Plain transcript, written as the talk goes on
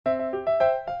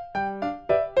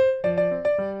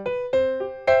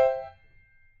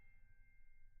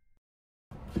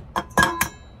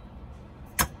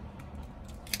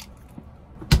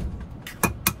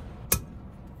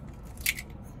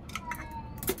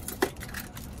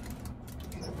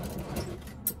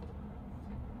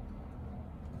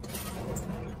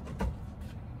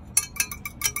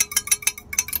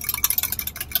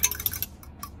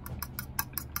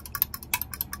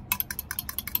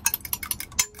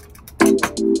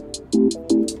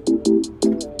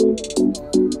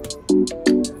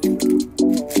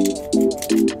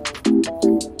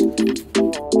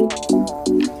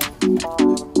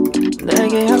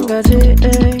한 가지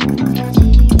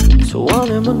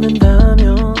소원을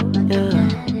묻는다면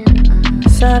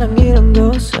사랑이란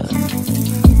것을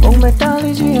목매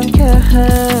떨리지 않게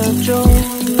해줘.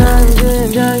 난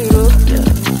그냥 자유롭게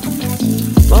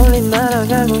멀리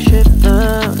날아가고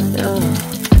싶다.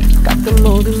 가끔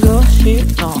모든 것이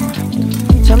너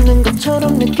잡는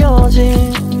것처럼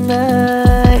느껴지네.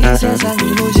 이 세상이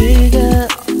무지개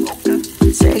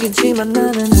세겠지만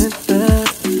나는 흙빛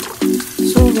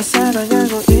속에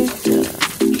살아가고 있게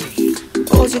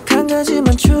오직 한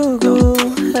가지만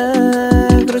추구해.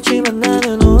 그렇지만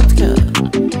나는 어떡해.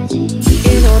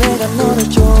 이 노래가 너를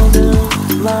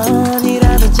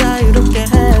조금만이라도 자유롭게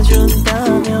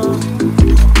해준다면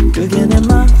그게 내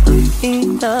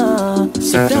마음이다.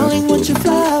 So darling won't you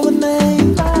fly with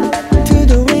me to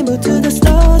the rainbow, to the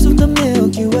stars of the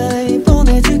Milky Way.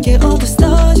 보내줄게 all the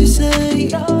stars you say.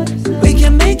 We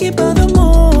can make it by the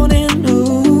morning.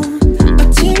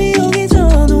 아침이 오기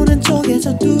전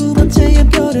오른쪽에서 두 번째의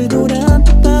별을 돌아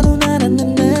또 바로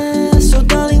날았는데. So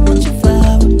darling won't you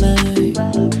fly with me.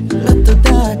 Let the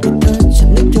dark touch.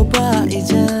 느껴봐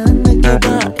이제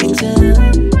느껴봐 이제.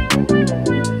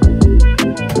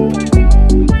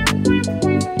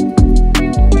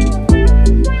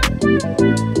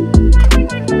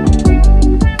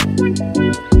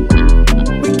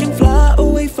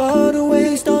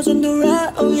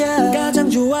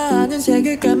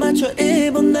 색깔 맞춰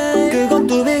입었네.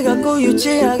 그것도 비갖고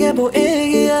유치하게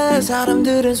보이기에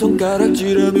사람들은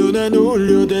손가락질하며 난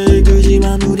올려대.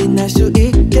 그지만 우린 날 수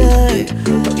있게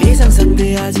더 이상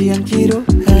상대하지 않기로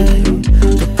해.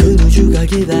 더 큰 우주가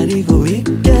기다리고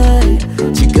있게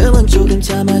지금은 조금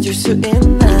참아줄 수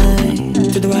있네.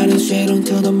 To the right and straight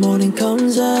until the morning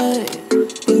comes.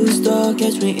 Blue star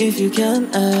catch me if you can.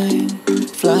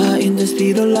 Fly in the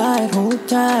speed of light, hold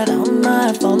tight. I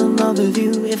might fall in love with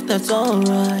you if that's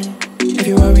alright. If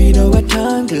you're worried about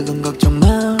time, 그건 걱정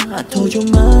마. I told you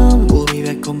mom, 우리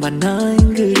매콤한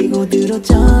night. 그리고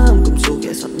들어잠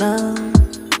꿈속에서 난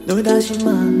널 다시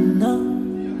만나.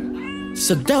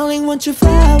 So darling won't you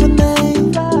fly with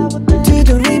me to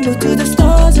the rainbow, to the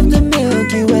stars of the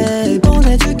Milky Way.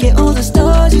 보내줄게 all the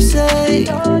stars you say.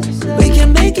 We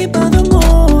can make it by the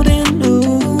morning.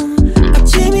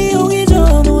 아침이 오기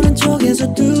전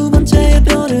오른쪽에서 두 번째의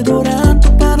별을 돌아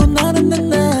또 바로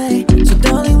날았네. So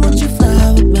darling won't you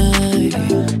fly with me.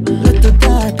 Let the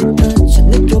dark touch.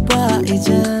 느껴봐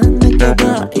이제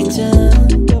느껴봐 이제.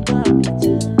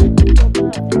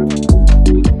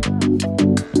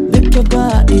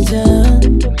 느껴봐 이제.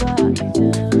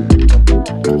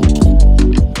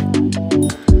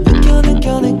 느껴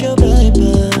느껴 느껴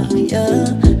baby.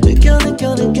 Yeah.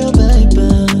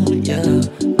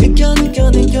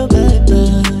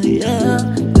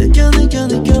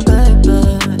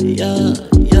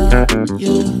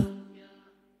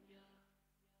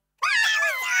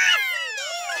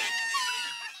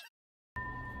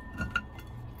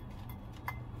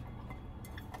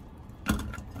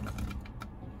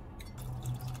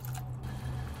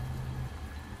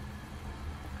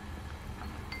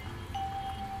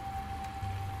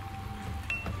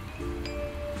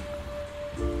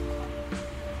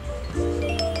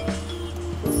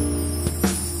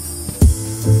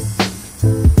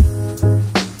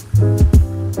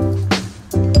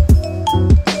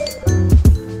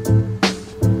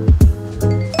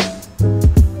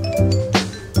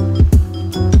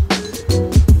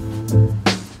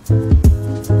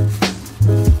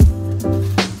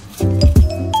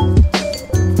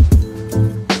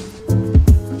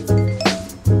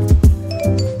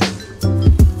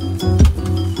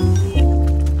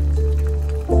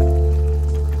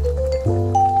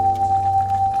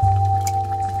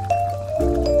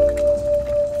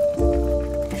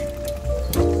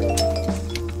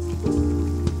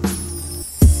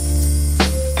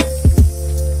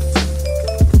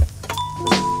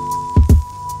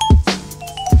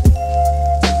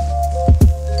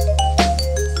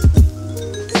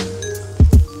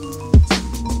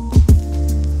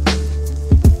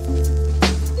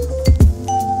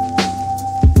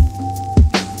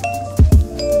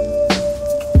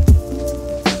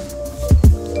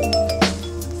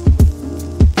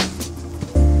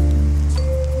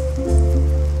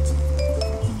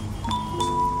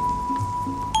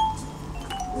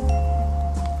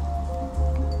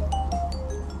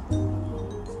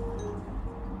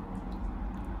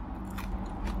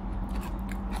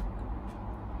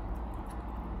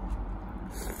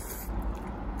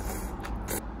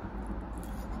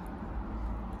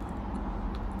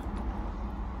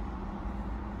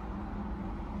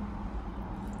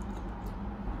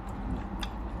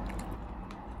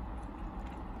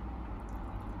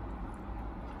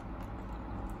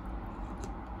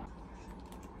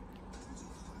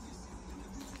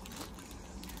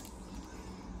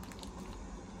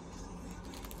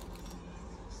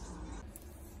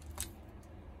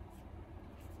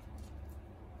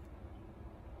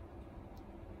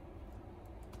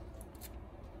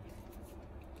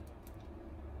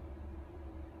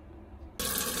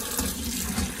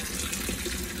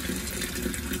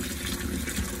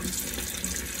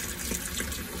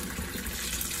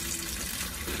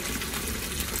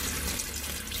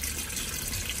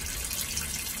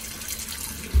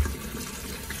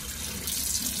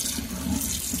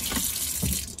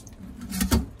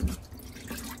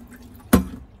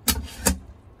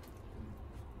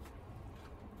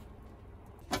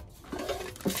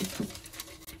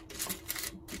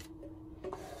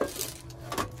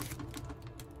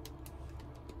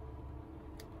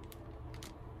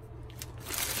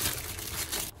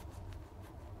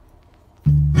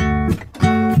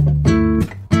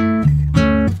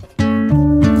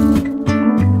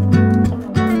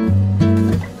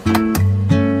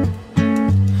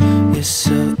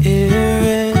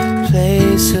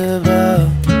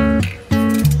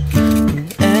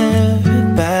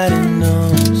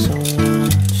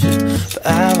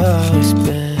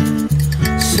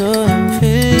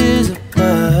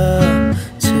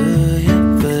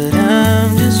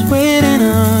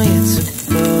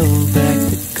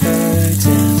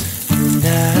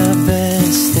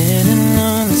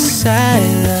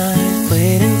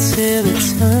 till the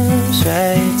time's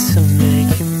right to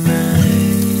make you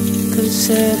mine. 'Cause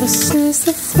ever since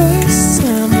the first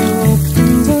time you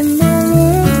opened up my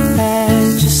world, I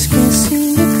just can't seem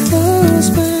to close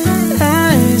my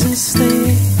eyes and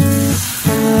sleep.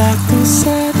 I'm locked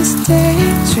inside this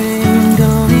daydream,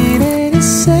 don't need any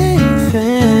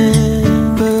saving.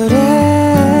 But I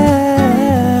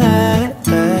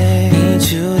need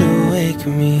you to wake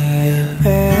me up.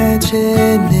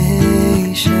 Imagination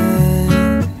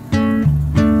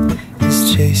is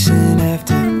chasing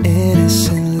after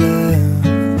innocent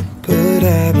love, but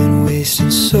I've been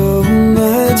wasting so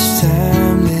much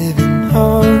time living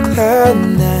on cloud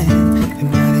nine. Am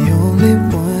I the only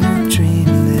one who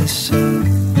dreamed this up?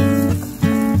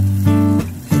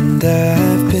 And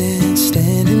I've been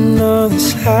standing on the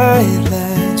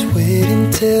sidelines, waiting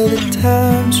till the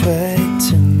time's right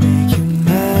to make you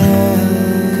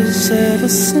mine. 'Cause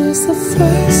ever since the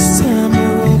first time you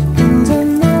opened up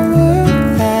my world,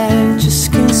 I just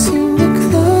can't seem to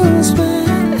close my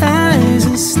eyes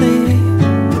and sleep.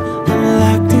 I'm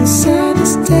locked inside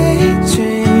this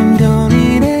daydream, don't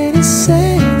need any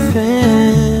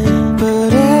saving.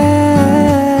 But I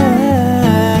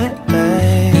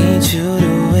need you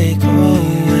to wake me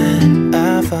when I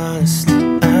fall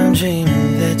asleep. I'm dreaming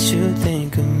that you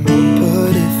think of me.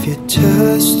 But if you're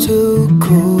just too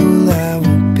cool, I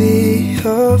won't be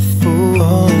a fool.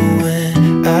 Oh, when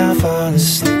I fall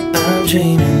asleep, I'm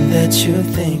dreaming that you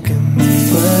think of me.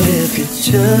 But if you're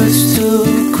just too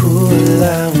cool, I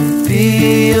won't be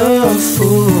a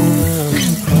fool.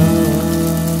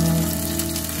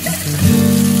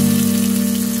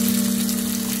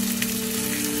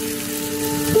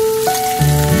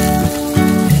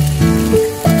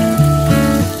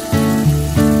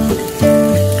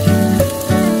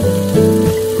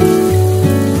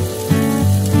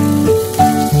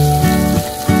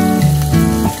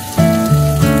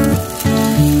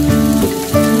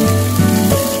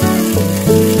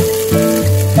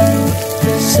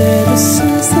 Ever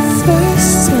since the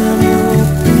first time you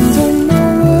opened up my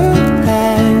world, I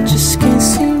just can't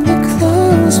seem to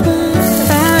close my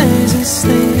eyes and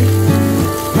sleep.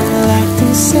 I'm locked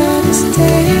inside this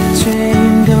daydream,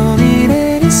 don't need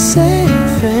any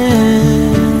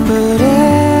saving. But I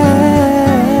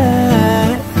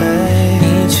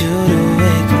need you to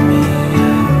wake me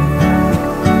up.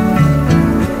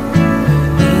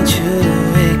 Need you to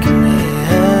wake me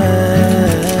up.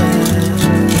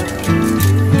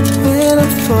 When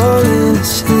I'm falling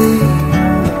asleep,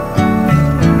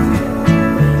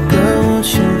 girl, won't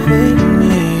you wake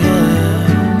me up?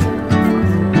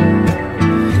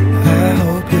 I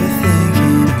hope you're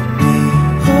thinking of me.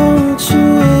 Oh, won't you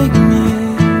wake me?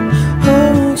 Oh,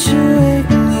 won't you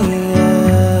wake me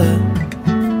up?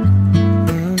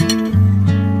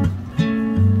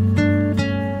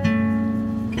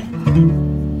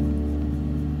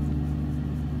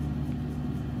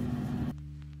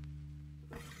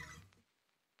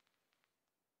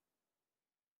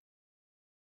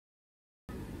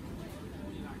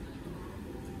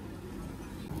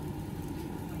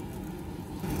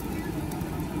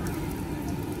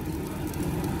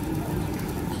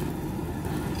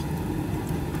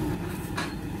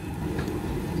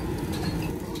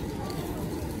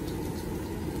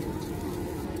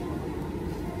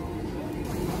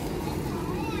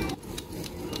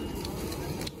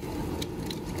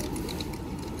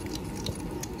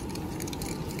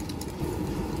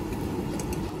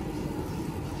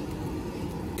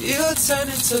 You turn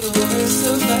into the worst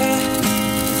of life,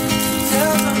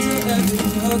 held on to every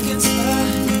broken spot.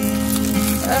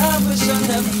 I wish I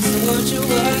never told you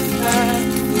why I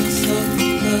was so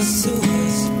close to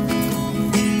us.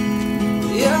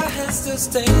 Your hands still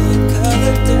stained with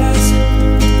colored dust,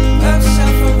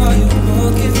 upshot from all your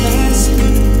broken nights.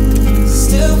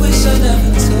 Still wish I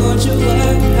never told you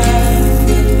why I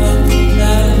feel love.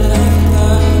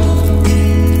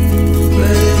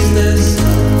 But is this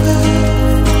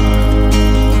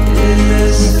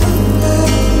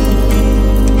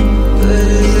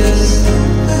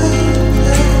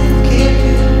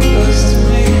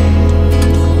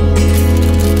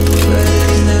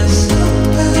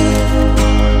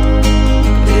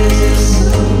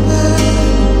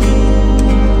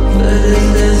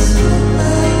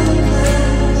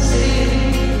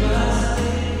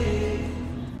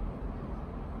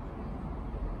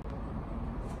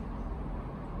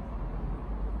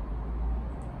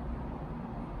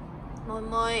妹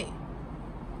妹，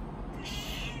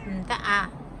唔得啊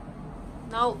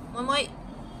！No，妹妹，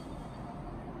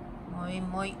妹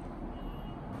妹。